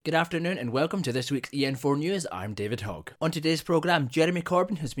Good afternoon and welcome to this week's EN4News. I'm David Hogg. On today's programme, Jeremy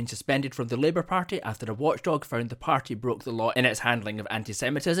Corbyn has been suspended from the Labour Party after a watchdog found the party broke the law in its handling of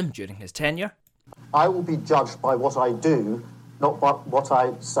anti-Semitism during his tenure. I will be judged by what I do, not by what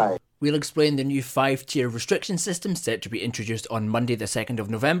I say. We'll explain the new 5-tier restriction system set to be introduced on Monday the 2nd of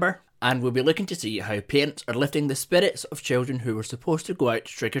November, and we'll be looking to see how parents are lifting the spirits of children who were supposed to go out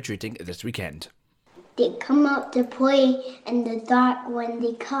trick-or-treating this weekend. They come out to play in the dark when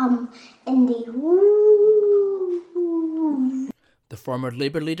they come, and they woo. The former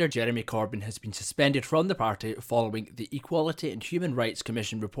Labour leader Jeremy Corbyn has been suspended from the party following the Equality and Human Rights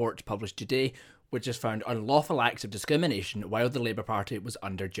Commission report published today, which has found unlawful acts of discrimination while the Labour Party was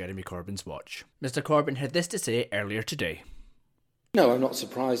under Jeremy Corbyn's watch. Mr Corbyn had this to say earlier today. No, I'm not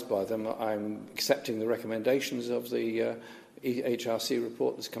surprised by them. I'm accepting the recommendations of the HRC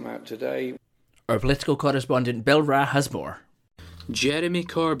report that's come out today. Our political correspondent Bill Ra has more. Jeremy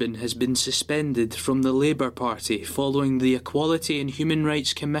Corbyn has been suspended from the Labour Party following the Equality and Human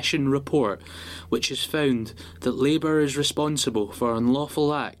Rights Commission report, which has found that Labour is responsible for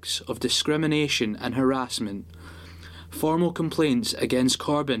unlawful acts of discrimination and harassment. Formal complaints against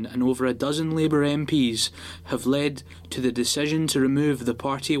Corbyn and over a dozen Labour MPs have led to the decision to remove the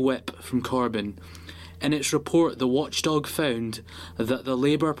party whip from Corbyn. In its report, the watchdog found that the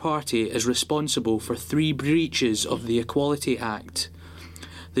Labour Party is responsible for 3 breaches of the Equality Act.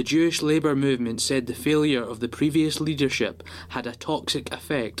 The Jewish Labour movement said the failure of the previous leadership had a toxic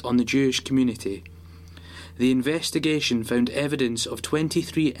effect on the Jewish community. The investigation found evidence of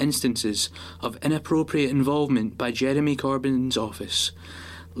 23 instances of inappropriate involvement by Jeremy Corbyn's office.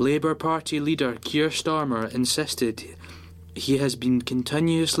 Labour Party leader Keir Starmer insisted he has been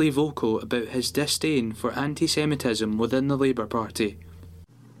continuously vocal about his disdain for anti-Semitism within the Labour Party.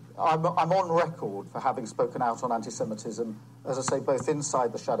 I'm on record for having spoken out on anti-Semitism, as I say, both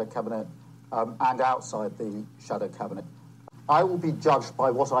inside the Shadow Cabinet and outside the Shadow Cabinet. I will be judged by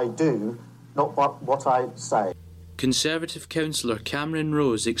what I do, not by what I say. Conservative councillor Cameron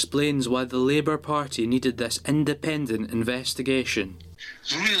Rose explains why the Labour Party needed this independent investigation.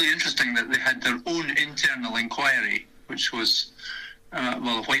 It's really interesting that they had their own internal inquiry, which was,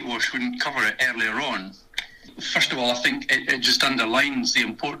 the whitewash wouldn't cover it earlier on. First of all, I think it just underlines the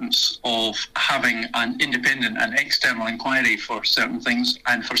importance of having an independent and external inquiry for certain things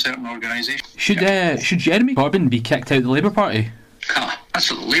and for certain organisations. Should Jeremy Corbyn be kicked out of the Labour Party? That's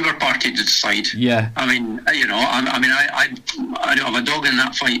what the Labour Party to decide. Yeah. I don't have a dog in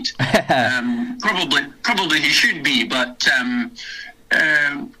that fight. Probably he should be, but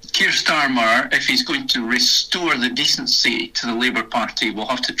Keir Starmer, if he's going to restore the decency to the Labour Party, will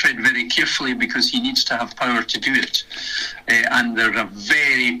have to tread very carefully because he needs to have power to do it. And there's a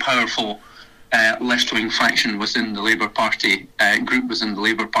very powerful left-wing faction within the Labour Party, group within the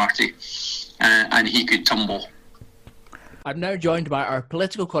Labour Party, and he could tumble. I'm now joined by our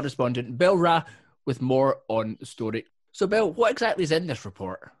political correspondent Bill Ra with more on the story. So Bill, what exactly is in this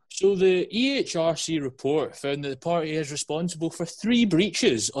report? So the EHRC report found that the party is responsible for 3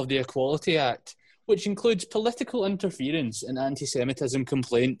 breaches of the Equality Act, which includes political interference in anti-Semitism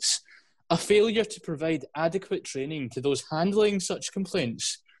complaints, a failure to provide adequate training to those handling such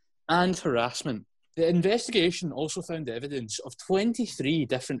complaints, and harassment. The investigation also found evidence of 23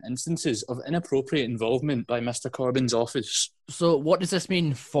 different instances of inappropriate involvement by Mr Corbyn's office. So what does this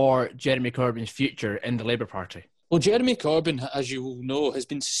mean for Jeremy Corbyn's future in the Labour Party? Well, Jeremy Corbyn, as you will know, has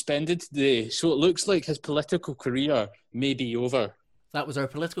been suspended today, so it looks like his political career may be over. That was our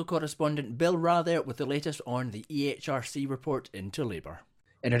political correspondent Bill Ra there with the latest on the EHRC report into Labour.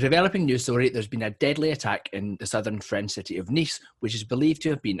 In a developing news story, there's been a deadly attack in the southern French city of Nice, which is believed to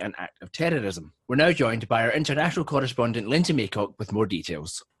have been an act of terrorism. We're now joined by our international correspondent Lindsay Maycock with more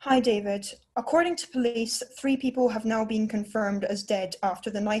details. Hi David. According to police, 3 people have now been confirmed as dead after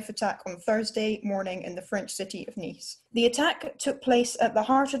the knife attack on Thursday morning in the French city of Nice. The attack took place at the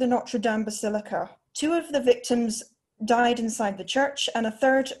heart of the Notre Dame Basilica. 2 of the victims died inside the church, and a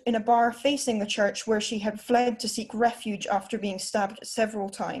third in a bar facing the church where she had fled to seek refuge after being stabbed several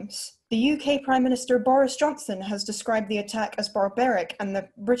times. The UK Prime Minister Boris Johnson has described the attack as barbaric, and the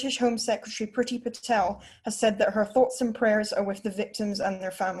British Home Secretary Priti Patel has said that her thoughts and prayers are with the victims and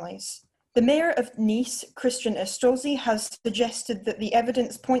their families. The mayor of Nice, Christian Estrosi, has suggested that the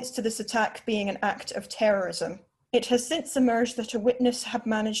evidence points to this attack being an act of terrorism. It has since emerged that a witness had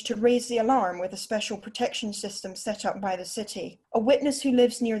managed to raise the alarm with a special protection system set up by the city. A witness who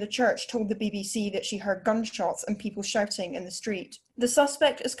lives near the church told the BBC that she heard gunshots and people shouting in the street. The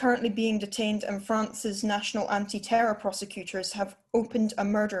suspect is currently being detained, and France's national anti-terror prosecutors have opened a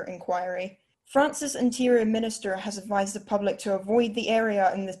murder inquiry. France's Interior Minister has advised the public to avoid the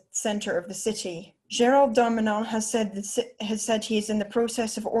area in the centre of the city. Gérald Darmanin has said he is in the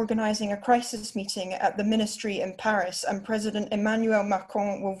process of organising a crisis meeting at the ministry in Paris, and President Emmanuel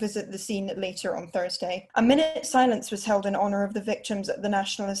Macron will visit the scene later on Thursday. A minute silence was held in honour of the victims at the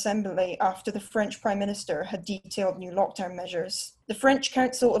National Assembly after the French Prime Minister had detailed new lockdown measures. The French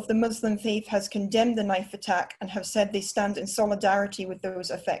Council of the Muslim Faith has condemned the knife attack and have said they stand in solidarity with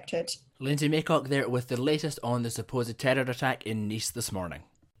those affected. Lindsay Maycock there with the latest on the supposed terror attack in Nice this morning.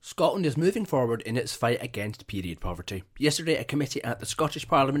 Scotland is moving forward in its fight against period poverty. Yesterday, a committee at the Scottish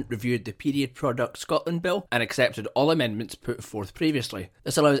Parliament reviewed the Period Product Scotland Bill and accepted all amendments put forth previously.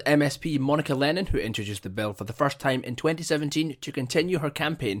 This allows MSP Monica Lennon, who introduced the bill for the first time in 2017, to continue her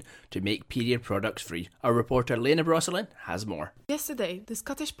campaign to make period products free. Our reporter Lena Brosselin has more. Yesterday, the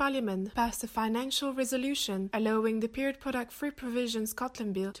Scottish Parliament passed a financial resolution allowing the Period Product Free Provision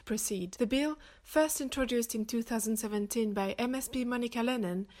Scotland Bill to proceed. The bill, first introduced in 2017 by MSP Monica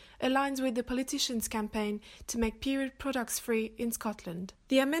Lennon, aligns with the politician's campaign to make period products free in Scotland.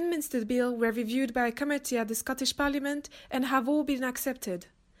 The amendments to the bill were reviewed by a committee at the Scottish Parliament and have all been accepted.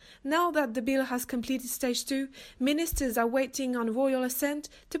 Now that the bill has completed stage 2, ministers are waiting on royal assent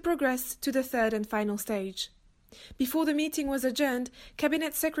to progress to the third and final stage. Before the meeting was adjourned,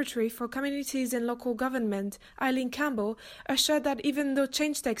 Cabinet Secretary for Communities and Local Government, Eileen Campbell, assured that even though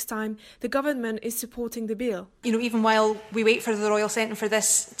change takes time, the government is supporting the bill. Even while we wait for the royal assent and for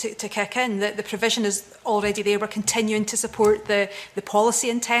this to kick in, the provision is already there. We're continuing to support the policy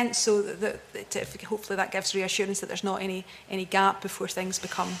intent, so that hopefully that gives reassurance that there's not any gap before things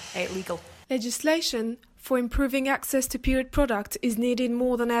become legal. Legislation for improving access to period products is needed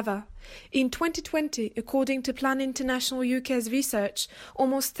more than ever. In 2020, according to Plan International UK's research,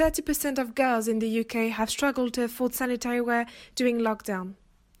 almost 30% of girls in the UK have struggled to afford sanitary wear during lockdown.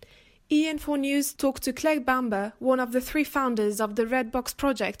 EN4News talked to Claire Bamber, one of the 3 founders of the Red Box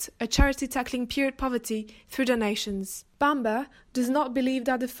Project, a charity tackling period poverty through donations. Bamber does not believe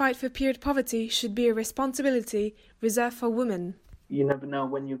that the fight for period poverty should be a responsibility reserved for women. You never know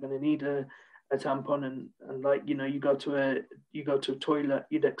when you're going to need a tampon, and you go to a toilet,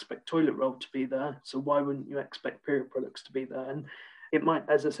 you'd expect toilet roll to be there, so why wouldn't you expect period products to be there? And it might,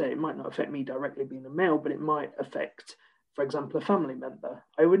 as I say, it might not affect me directly being a male, but it might affect, for example, a family member.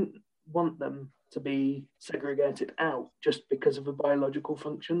 I wouldn't want them to be segregated out just because of a biological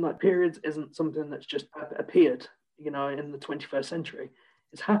function. Like, periods isn't something that's just appeared, in the 21st century.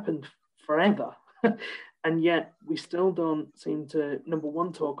 It's happened forever. And yet we still don't seem to, number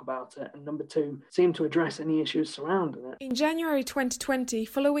one, talk about it, and number two, seem to address any issues surrounding it. In January 2020,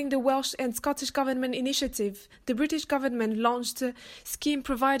 following the Welsh and Scottish Government initiative, the British government launched a scheme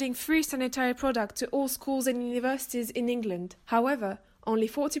providing free sanitary products to all schools and universities in England. However, only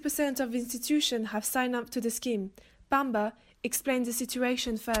 40% of institutions have signed up to the scheme. Bamber explains the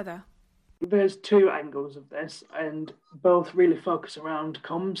situation further. There's 2 angles of this, and both really focus around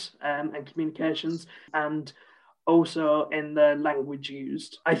comms and communications, and also in the language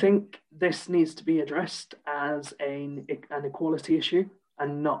used. I think this needs to be addressed as an equality issue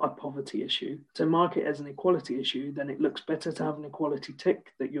and not a poverty issue. To mark it as an equality issue, then it looks better to have an equality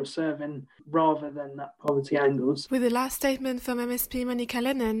tick that you're serving rather than that poverty angles. With the last statement from MSP Monica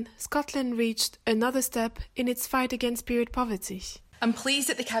Lennon, Scotland reached another step in its fight against period poverty. I'm pleased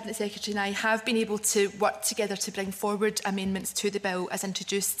that the Cabinet Secretary and I have been able to work together to bring forward amendments to the bill as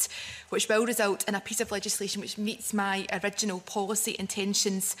introduced, which will result in a piece of legislation which meets my original policy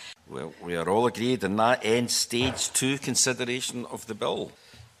intentions. Well, we are all agreed in that end stage 2 consideration of the bill.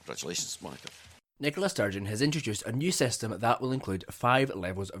 Congratulations, Monica. Nicola Sturgeon has introduced a new system that will include 5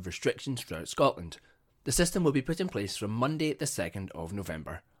 levels of restrictions throughout Scotland. The system will be put in place from Monday the 2nd of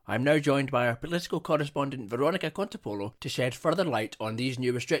November. I'm now joined by our political correspondent Veronica Contopolo to shed further light on these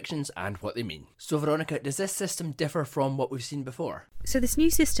new restrictions and what they mean. So Veronica, does this system differ from what we've seen before? So this new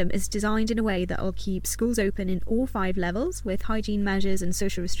system is designed in a way that will keep schools open in all 5 levels, with hygiene measures and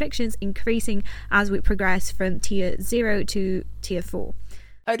social restrictions increasing as we progress from Tier 0 to Tier 4.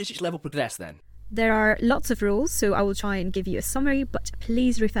 How does each level progress then? There are lots of rules, so I will try and give you a summary, but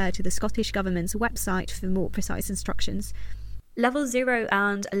please refer to the Scottish Government's website for more precise instructions. Level 0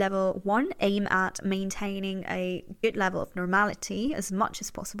 and Level 1 aim at maintaining a good level of normality as much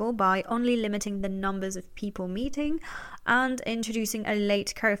as possible by only limiting the numbers of people meeting and introducing a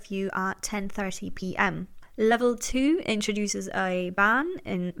late curfew at 10:30 p.m. Level 2 introduces a ban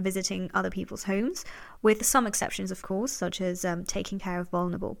in visiting other people's homes, with some exceptions of course, such as taking care of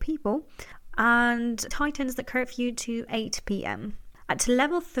vulnerable people, and tightens the curfew to 8 p.m. At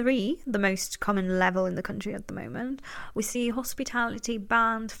level 3, the most common level in the country at the moment, we see hospitality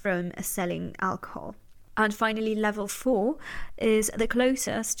banned from selling alcohol. And finally, level 4 is the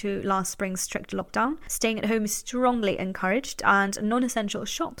closest to last spring's strict lockdown. Staying at home is strongly encouraged, and non-essential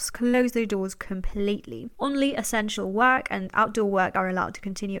shops close their doors completely. Only essential work and outdoor work are allowed to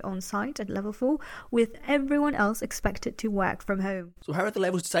continue on site at level 4, with everyone else expected to work from home. So how are the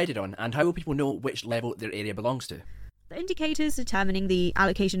levels decided on, and how will people know which level their area belongs to? The indicators determining the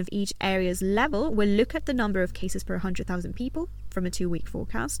allocation of each area's level will look at the number of cases per 100,000 people from a 2-week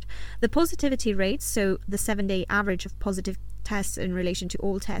forecast, the positivity rates, so the 7-day average of positive tests in relation to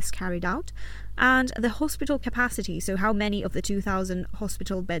all tests carried out, and the hospital capacity, so how many of the 2,000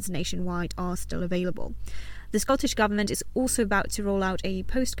 hospital beds nationwide are still available. The Scottish Government is also about to roll out a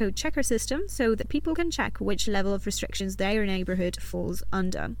postcode checker system so that people can check which level of restrictions their neighbourhood falls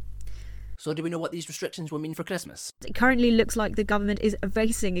under. So do we know what these restrictions will mean for Christmas? It currently looks like the government is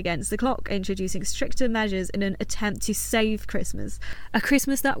racing against the clock, introducing stricter measures in an attempt to save Christmas. A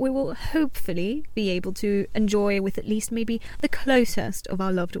Christmas that we will hopefully be able to enjoy with at least maybe the closest of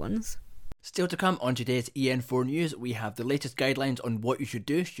our loved ones. Still to come on today's EN4News, we have the latest guidelines on what you should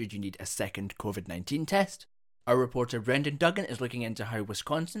do should you need a second COVID-19 test. Our reporter Brendan Duggan is looking into how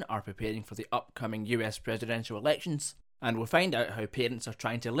Wisconsin are preparing for the upcoming US presidential elections. And we'll find out how parents are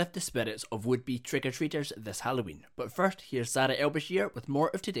trying to lift the spirits of would-be trick-or-treaters this Halloween. But first, here's Sarah Elbashir with more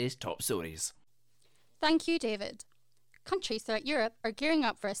of today's top stories. Thank you, David. Countries throughout Europe are gearing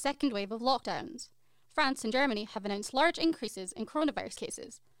up for a second wave of lockdowns. France and Germany have announced large increases in coronavirus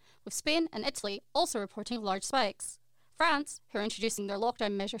cases, with Spain and Italy also reporting large spikes. France, who are introducing their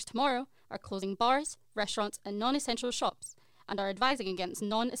lockdown measures tomorrow, are closing bars, restaurants and non-essential shops, and are advising against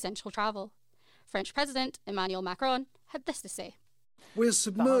non-essential travel. French President Emmanuel Macron had this to say. We're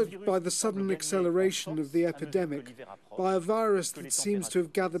submerged by the sudden acceleration of the epidemic, by a virus that seems to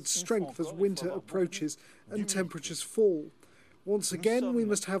have gathered strength as winter approaches and temperatures fall. Once again, we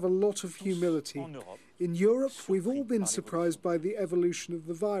must have a lot of humility. In Europe, we've all been surprised by the evolution of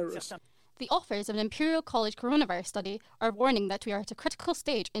the virus. The authors of an Imperial College coronavirus study are warning that we are at a critical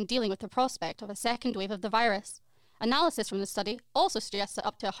stage in dealing with the prospect of a second wave of the virus. Analysis from the study also suggests that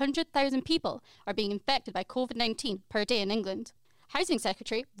up to 100,000 people are being infected by COVID-19 per day in England. Housing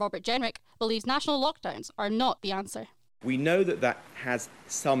Secretary Robert Jenrick believes national lockdowns are not the answer. We know that that has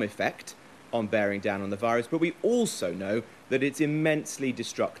some effect on bearing down on the virus, but we also know that it's immensely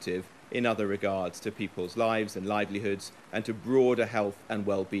destructive in other regards to people's lives and livelihoods and to broader health and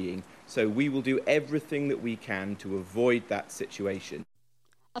well-being. So we will do everything that we can to avoid that situation.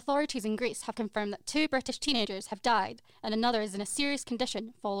 Authorities in Greece have confirmed that 2 British teenagers have died and another is in a serious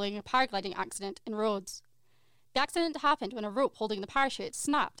condition following a paragliding accident in Rhodes. The accident happened when a rope holding the parachute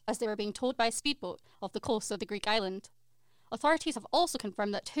snapped as they were being towed by a speedboat off the coast of the Greek island. Authorities have also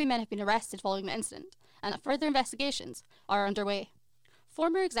confirmed that 2 men have been arrested following the incident and that further investigations are underway.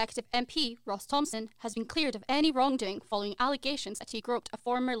 Former Executive MP Ross Thompson has been cleared of any wrongdoing following allegations that he groped a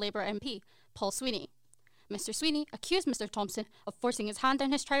former Labour MP, Paul Sweeney. Mr. Sweeney accused Mr. Thompson of forcing his hand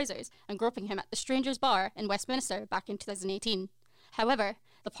down his trousers and groping him at the Strangers' Bar in Westminster back in 2018. However,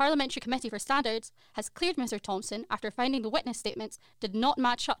 the Parliamentary Committee for Standards has cleared Mr. Thompson after finding the witness statements did not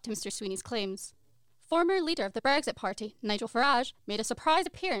match up to Mr. Sweeney's claims. Former leader of the Brexit Party, Nigel Farage, made a surprise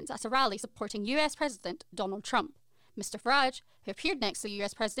appearance at a rally supporting US President Donald Trump. Mr. Farage, who appeared next to the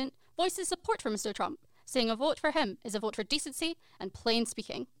US President, voiced his support for Mr. Trump, saying a vote for him is a vote for decency and plain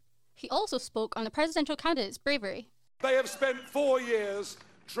speaking. He also spoke on the presidential candidate's bravery. They have spent 4 years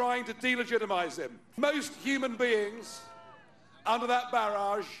trying to delegitimise him. Most human beings under that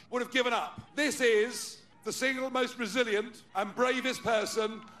barrage would have given up. This is the single most resilient and bravest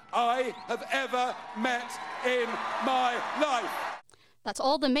person I have ever met in my life. That's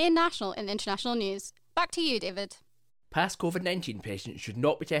all the main national and international news. Back to you, David. Past COVID-19 patients should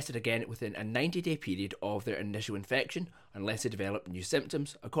not be tested again within a 90-day period of their initial infection unless they develop new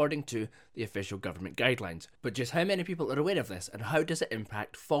symptoms, according to the official government guidelines. But just how many people are aware of this, and how does it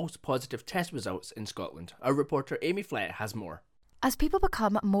impact false positive test results in Scotland? Our reporter Amy Flett has more. As people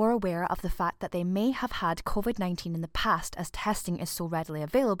become more aware of the fact that they may have had COVID-19 in the past as testing is so readily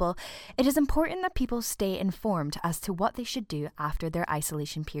available, it is important that people stay informed as to what they should do after their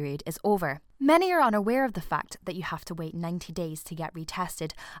isolation period is over. Many are unaware of the fact that you have to wait 90 days to get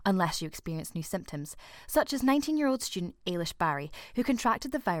retested unless you experience new symptoms, such as 19-year-old student Ailish Barry, who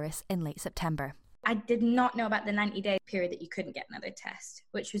contracted the virus in late September. I did not know about the 90-day period that you couldn't get another test,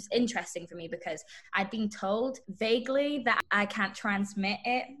 which was interesting for me because I'd been told vaguely that I can't transmit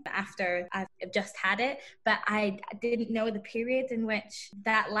it after I've just had it, but I didn't know the period in which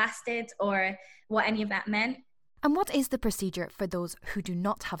that lasted or what any of that meant. And what is the procedure for those who do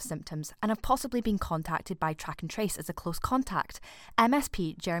not have symptoms and have possibly been contacted by Track and Trace as a close contact?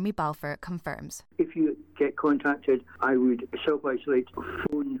 MSP Jeremy Balfour confirms. If you get contacted, I would self-isolate,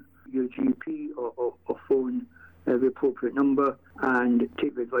 phone your GP or phone the appropriate number and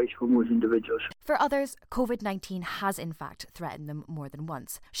take the advice from those individuals. For others, COVID-19 has in fact threatened them more than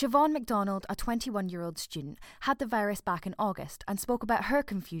once. Siobhan McDonald, a 21-year-old student, had the virus back in August and spoke about her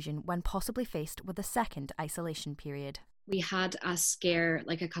confusion when possibly faced with a second isolation period. We had a scare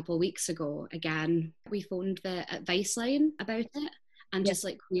like a couple of weeks ago again. We phoned the advice line about it and just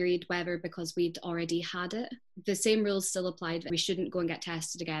queried whether, because we'd already had it, the same rules still applied. We shouldn't go and get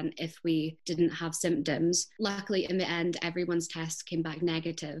tested again if we didn't have symptoms. Luckily, in the end, everyone's test came back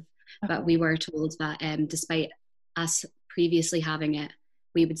negative, but we were told that despite us previously having it,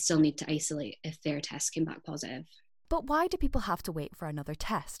 we would still need to isolate if their test came back positive. But why do people have to wait for another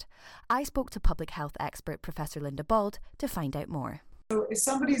test? I spoke to public health expert Professor Linda Bald to find out more. So if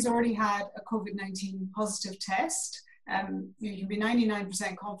somebody's already had a COVID-19 positive test, you can be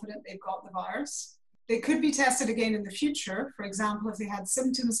 99% confident they've got the virus. They could be tested again in the future, for example, if they had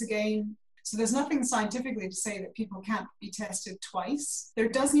symptoms again. So there's nothing scientifically to say that people can't be tested twice. There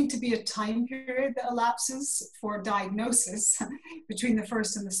does need to be a time period that elapses for diagnosis between the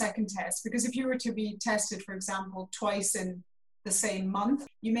first and the second test, because if you were to be tested, for example, twice in the same month,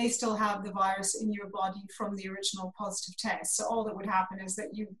 you may still have the virus in your body from the original positive test. So all that would happen is that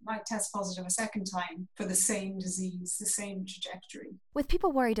you might test positive a second time for the same disease, the same trajectory. With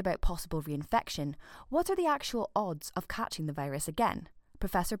people worried about possible reinfection, what are the actual odds of catching the virus again?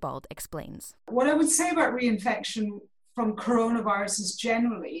 Professor Bald explains. What I would say about reinfection from coronaviruses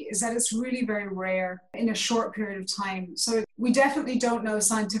generally is that it's really very rare in a short period of time. So we definitely don't know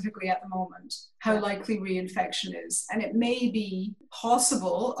scientifically at the moment how likely reinfection is. And it may be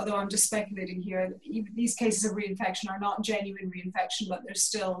possible, although I'm just speculating here, that these cases of reinfection are not genuine reinfection, but there's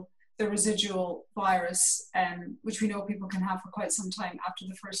still the residual virus, which we know people can have for quite some time after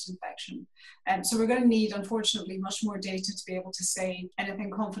the first infection. So we're going to need, unfortunately, much more data to be able to say anything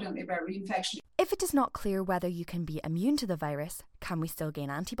confidently about reinfection. If it is not clear whether you can be immune to the virus, can we still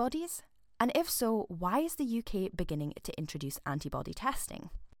gain antibodies? And if so, why is the UK beginning to introduce antibody testing?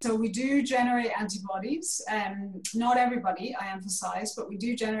 So we do generate antibodies, not everybody, I emphasise, but we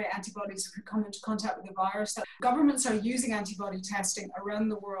do generate antibodies if we come into contact with the virus. Governments are using antibody testing around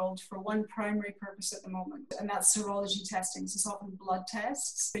the world for one primary purpose at the moment, and that's serology testing. So it's often blood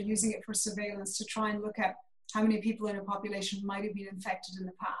tests. They're using it for surveillance to try and look at how many people in a population might have been infected in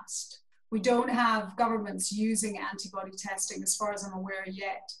the past. We don't have governments using antibody testing, as far as I'm aware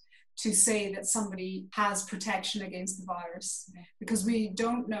yet, to say that somebody has protection against the virus, because we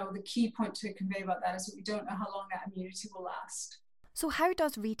don't know. The key point to convey about that is that we don't know how long that immunity will last. So how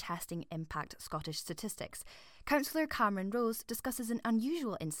does retesting impact Scottish statistics? Councillor Cameron Rose discusses an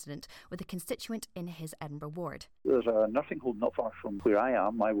unusual incident with a constituent in his Edinburgh ward. There's a nursing home not far from where I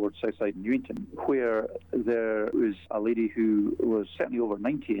am, my ward southside Newington, where there was a lady who was certainly over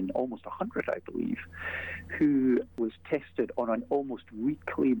 90 and almost 100, I believe, who was tested on an almost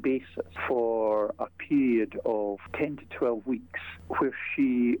weekly basis for a period of 10 to 12 weeks, where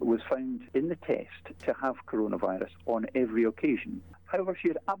she was found in the test to have coronavirus on every occasion. However, she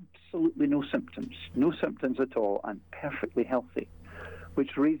had absolutely no symptoms at all, and perfectly healthy,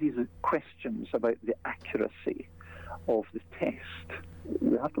 which raises questions about the accuracy of the test.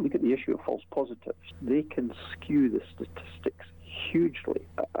 We have to look at the issue of false positives. They can skew the statistics hugely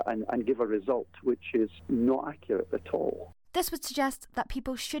and give a result which is not accurate at all. This would suggest that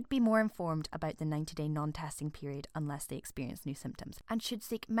people should be more informed about the 90-day non-testing period unless they experience new symptoms, and should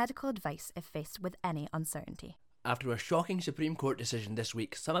seek medical advice if faced with any uncertainty. After a shocking Supreme Court decision this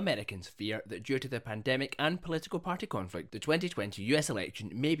week, some Americans fear that due to the pandemic and political party conflict, the 2020 US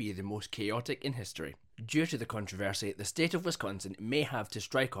election may be the most chaotic in history. Due to the controversy, the state of Wisconsin may have to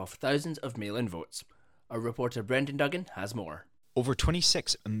strike off thousands of mail-in votes. Our reporter Brendan Duggan has more. Over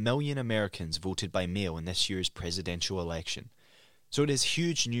 26 million Americans voted by mail in this year's presidential election. So it is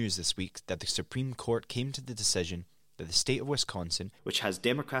huge news this week that the Supreme Court came to the decision that the state of Wisconsin, which has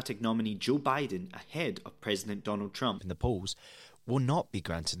Democratic nominee Joe Biden ahead of President Donald Trump in the polls, will not be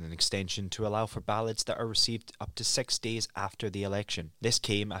granted an extension to allow for ballots that are received up to 6 days after the election. This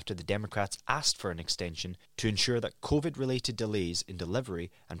came after the Democrats asked for an extension to ensure that COVID-related delays in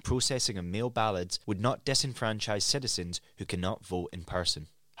delivery and processing of mail ballots would not disenfranchise citizens who cannot vote in person.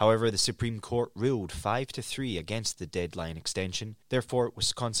 However, the Supreme Court ruled 5-3 against the deadline extension. Therefore,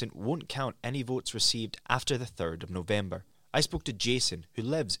 Wisconsin won't count any votes received after the 3rd of November. I spoke to Jason, who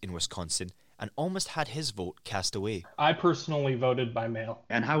lives in Wisconsin, and almost had his vote cast away. I personally voted by mail.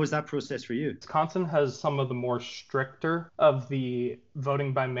 And how was that process for you? Wisconsin has some of the more stricter of the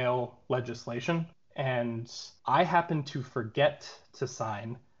voting by mail legislation, and I happened to forget to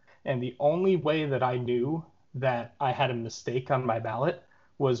sign. And the only way that I knew that I had a mistake on my ballot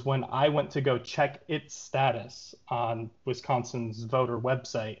was when I went to go check its status on Wisconsin's voter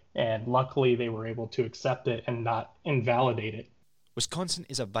website, and luckily they were able to accept it and not invalidate it. Wisconsin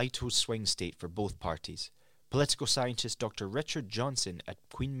is a vital swing state for both parties. Political scientist Dr. Richard Johnson at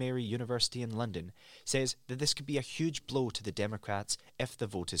Queen Mary University in London says that this could be a huge blow to the Democrats if the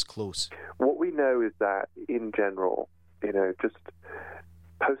vote is close. What we know is that, in general, just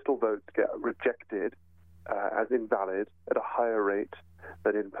postal votes get rejected as invalid at a higher rate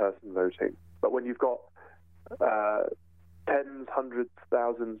than in-person voting. But when you've got tens, hundreds,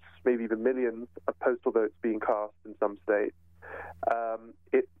 thousands, maybe even millions of postal votes being cast in some states,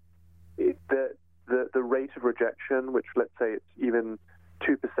 the rate of rejection, which let's say it's even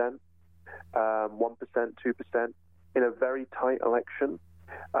 2%, 1%, 2%, in a very tight election,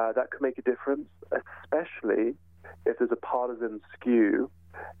 that could make a difference, especially if there's a partisan skew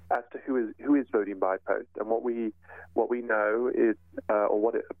as to who is voting by post. And what we know is, or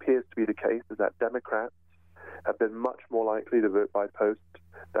what it appears to be the case, is that Democrats have been much more likely to vote by post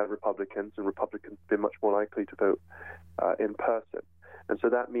than Republicans, and Republicans have been much more likely to vote in person. And so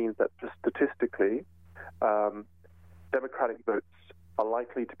that means that just statistically, Democratic votes are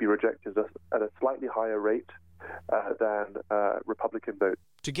likely to be rejected at a slightly higher rate than Republican votes.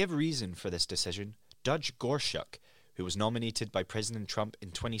 To give reason for this decision, Judge Gorsuch, who was nominated by President Trump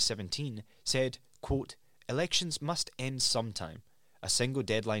in 2017, said, quote, "Elections must end sometime. A single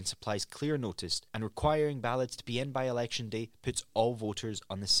deadline supplies clear notice, and requiring ballots to be in by election day puts all voters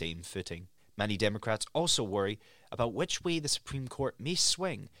on the same footing." Many Democrats also worry about which way the Supreme Court may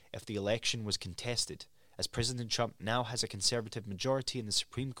swing if the election was contested, as President Trump now has a conservative majority in the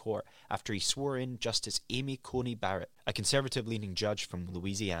Supreme Court after he swore in Justice Amy Coney Barrett, a conservative-leaning judge from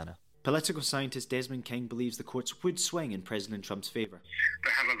Louisiana. Political scientist Desmond King believes the courts would swing in President Trump's favour.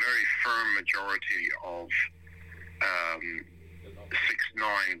 They have a very firm majority of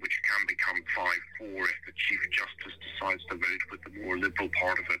 6-9, which can become 5-4 if the Chief Justice decides to vote with the more liberal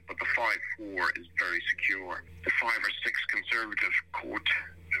part of it. But the 5-4 is very secure. The 5 or 6 conservative court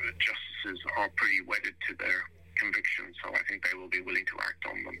justices are pretty wedded to their convictions, so I think they will be willing to act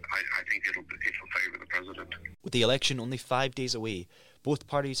on them. I think it'll favour the president. With the election only 5 days away, both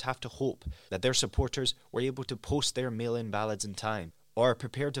parties have to hope that their supporters were able to post their mail-in ballots in time, or are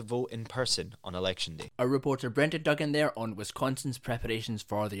prepared to vote in person on election day. Our reporter Brendan Duggan there on Wisconsin's preparations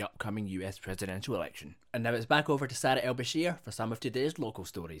for the upcoming US presidential election. And now it's back over to Sarah El-Bashir for some of today's local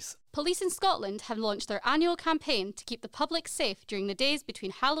stories. Police in Scotland have launched their annual campaign to keep the public safe during the days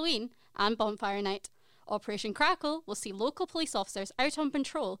between Halloween and Bonfire Night. Operation Crackle will see local police officers out on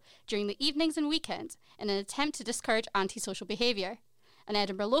patrol during the evenings and weekends in an attempt to discourage antisocial behaviour. An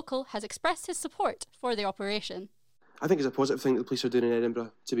Edinburgh local has expressed his support for the operation. I think it's a positive thing that the police are doing in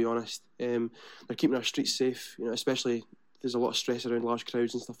Edinburgh, to be honest. They're keeping our streets safe, especially there's a lot of stress around large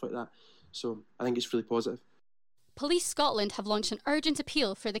crowds and stuff like that. So I think it's really positive. Police Scotland have launched an urgent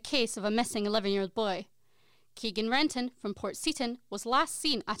appeal for the case of a missing 11-year-old boy. Keegan Renton from Port Seaton was last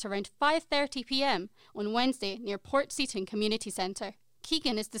seen at around 5:30 p.m. on Wednesday near Port Seaton Community Centre.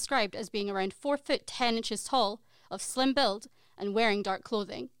 Keegan is described as being around 4 foot 10 inches tall, of slim build and wearing dark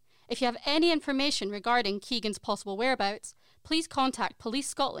clothing. If you have any information regarding Keegan's possible whereabouts, please contact Police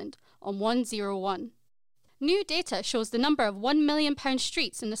Scotland on 101. New data shows the number of £1 million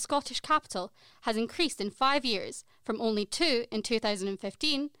streets in the Scottish capital has increased in 5 years, from only 2 in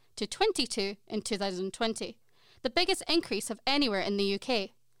 2015 to 22 in 2020, the biggest increase of anywhere in the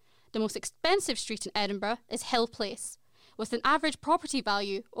UK. The most expensive street in Edinburgh is Hill Place, with an average property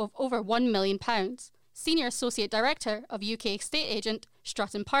value of over £1 million. Senior Associate Director of UK estate agent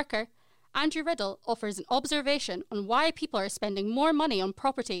Stratton Parker, Andrew Riddle offers an observation on why people are spending more money on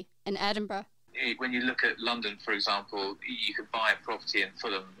property in Edinburgh. When you look at London, for example, you could buy a property in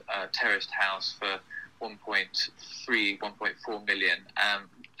Fulham, a terraced house for 1.3, 1.4 million.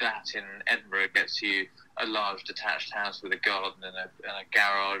 That in Edinburgh gets you a large detached house with a garden and a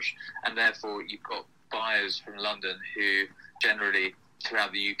garage, and therefore you've got buyers from London who generally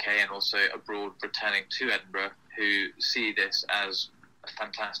throughout the UK and also abroad returning to Edinburgh who see this as a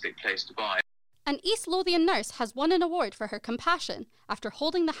fantastic place to buy. An East Lothian nurse has won an award for her compassion after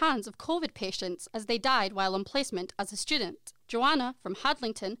holding the hands of COVID patients as they died while on placement as a student. Joanna from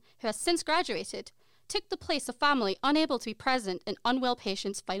Hadlington, who has since graduated, took the place of family unable to be present in unwell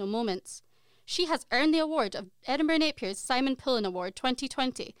patients' final moments. She has earned the award of Edinburgh Napier's Simon Pullen Award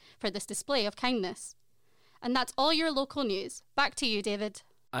 2020 for this display of kindness. And that's all your local news. Back to you, David.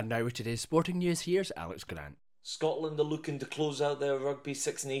 And now with today's sporting news, here's Alex Grant. Scotland are looking to close out their Rugby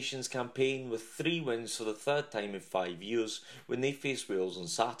Six Nations campaign with 3 wins for the third time in 5 years when they face Wales on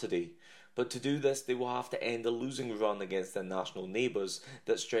Saturday. But to do this, they will have to end a losing run against their national neighbours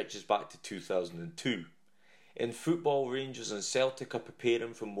that stretches back to 2002. In football, Rangers and Celtic are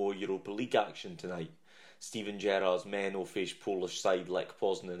preparing for more Europa League action tonight. Steven Gerrard's men will face Polish side Lech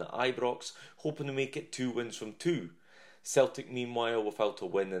Poznan at Ibrox, hoping to make it 2 wins from 2. Celtic, meanwhile, without a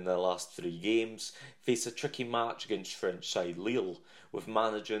win in their last 3 games, face a tricky match against French side Lille, with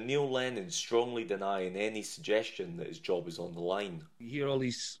manager Neil Lennon strongly denying any suggestion that his job is on the line. You hear all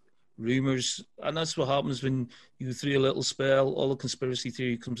these rumours, and that's what happens when you go through a little spell. All the conspiracy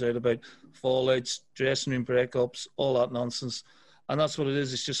theory comes out about fallouts, dressing room breakups, all that nonsense. And that's what it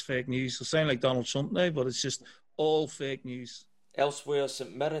is, it's just fake news. It'll sound like Donald Trump now, but it's just all fake news. Elsewhere,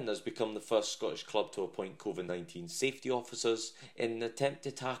 St Mirren has become the first Scottish club to appoint COVID-19 safety officers in an attempt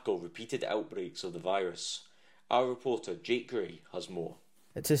to tackle repeated outbreaks of the virus. Our reporter Jake Gray has more.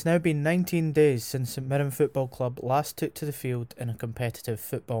 It has now been 19 days since St Mirren Football Club last took to the field in a competitive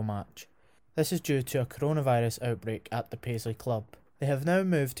football match. This is due to a coronavirus outbreak at the Paisley Club. They have now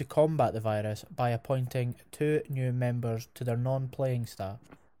moved to combat the virus by appointing 2 new members to their non-playing staff.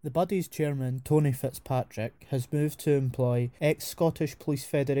 The Buddies chairman, Tony Fitzpatrick, has moved to employ ex-Scottish Police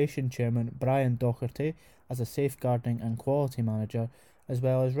Federation chairman Brian Docherty as a safeguarding and quality manager, as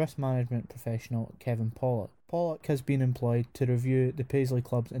well as risk management professional Kevin Pollock. Pollock has been employed to review the Paisley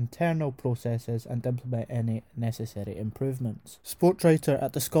Club's internal processes and implement any necessary improvements. Sport writer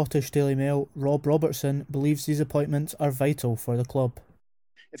at the Scottish Daily Mail, Rob Robertson, believes these appointments are vital for the club.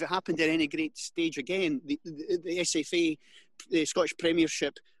 If it happened at any great stage again, the SFA, the Scottish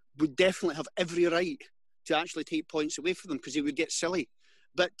Premiership, would definitely have every right to actually take points away from them because it would get silly.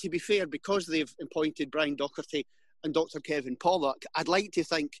 But to be fair, because they've appointed Brian Docherty and Dr. Kevin Pollock, I'd like to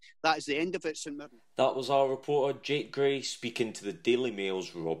think that is the end of it, St Mirren. That was our reporter Jake Gray speaking to the Daily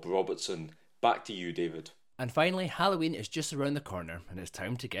Mail's Rob Robertson. Back to you, David. And finally, Halloween is just around the corner and it's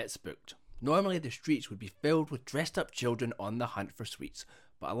time to get spooked. Normally the streets would be filled with dressed up children on the hunt for sweets,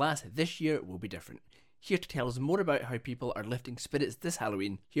 but alas, this year it will be different. Here to tell us more about how people are lifting spirits this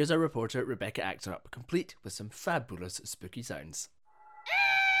Halloween, here's our reporter Rebecca Acterup, complete with some fabulous spooky sounds.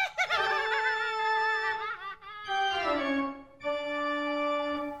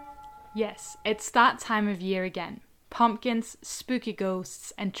 Yes, it's that time of year again. Pumpkins, spooky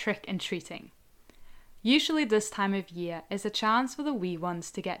ghosts, and trick-and-treating. Usually this time of year is a chance for the wee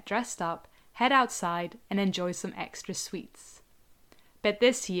ones to get dressed up, head outside, and enjoy some extra sweets. But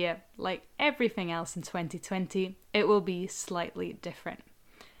this year, like everything else in 2020, it will be slightly different.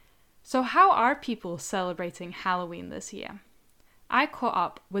 So how are people celebrating Halloween this year? I caught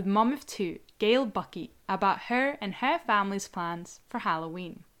up with mum of 2, Gail Bucky, about her and her family's plans for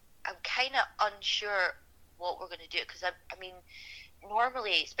Halloween. I'm kind of unsure what we're going to do because I mean,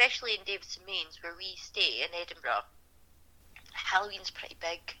 normally, especially in Davidson Mains where we stay in Edinburgh, Halloween's pretty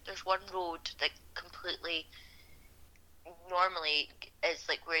big. There's one road that completely normally is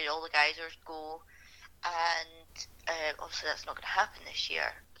like where all the geysers go, and obviously that's not going to happen this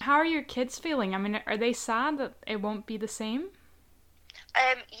year. How are your kids feeling? I mean, are they sad that it won't be the same?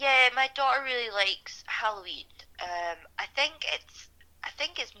 Yeah, my daughter really likes Halloween. I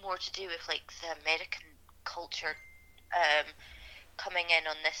think it's more to do with like the American culture coming in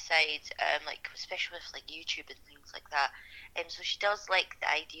on this side, like especially with like YouTube and things like that. So she does like the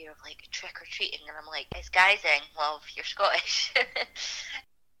idea of like trick or treating, and I'm like, it's guising. Well, if you're Scottish.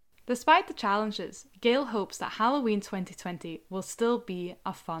 Despite the challenges, Gail hopes that Halloween 2020 will still be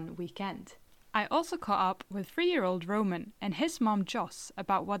a fun weekend. I also caught up with 3-year-old Roman and his mum Joss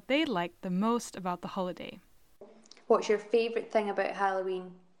about what they liked the most about the holiday. What's your favourite thing about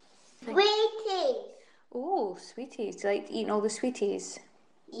Halloween? Sweeties. Oh, sweeties. Do you like eating all the sweeties?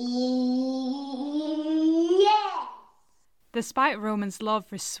 Yeah. Despite Roman's love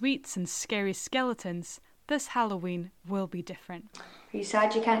for sweets and scary skeletons, this Halloween will be different. Are you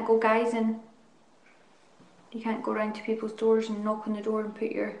sad you can't go guising? You can't go round to people's doors and knock on the door and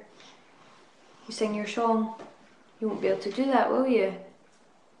you sing your song? You won't be able to do that, will you?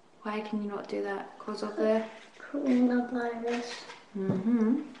 Why can you not do that? Because of the coronavirus.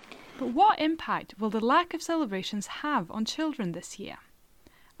 But what impact will the lack of celebrations have on children this year?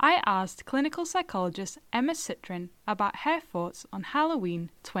 I asked clinical psychologist Emma Citrin about her thoughts on Halloween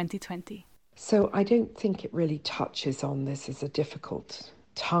 2020. So I don't think it really touches on this as a difficult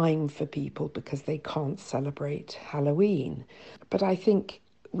time for people because they can't celebrate Halloween. But I think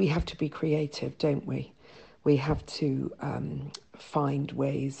we have to be creative, don't we? We have to find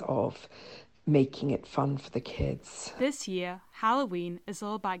ways of making it fun for the kids. This year, Halloween is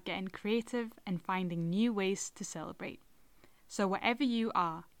all about getting creative and finding new ways to celebrate. So wherever you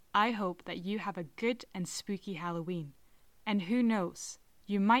are, I hope that you have a good and spooky Halloween. And who knows,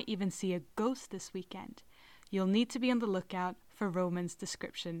 you might even see a ghost this weekend. You'll need to be on the lookout for Roman's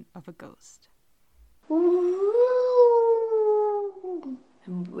description of a ghost. And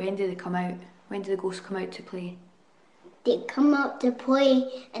when do they come out? When do the ghosts come out to play? They come out to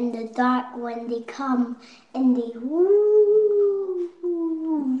play in the dark when they come and they woo.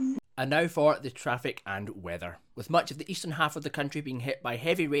 And now for the traffic and weather. With much of the eastern half of the country being hit by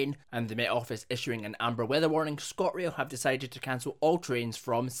heavy rain and the Met Office issuing an amber weather warning, ScotRail have decided to cancel all trains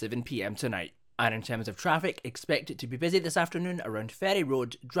from 7 p.m. tonight. And in terms of traffic, expect it to be busy this afternoon around Ferry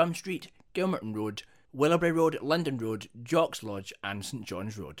Road, Drum Street, Gilmerton Road, Willowbury Road, London Road, Jocks Lodge and St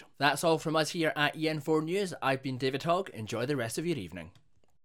John's Road. That's all from us here at EN4 News. I've been David Hogg. Enjoy the rest of your evening.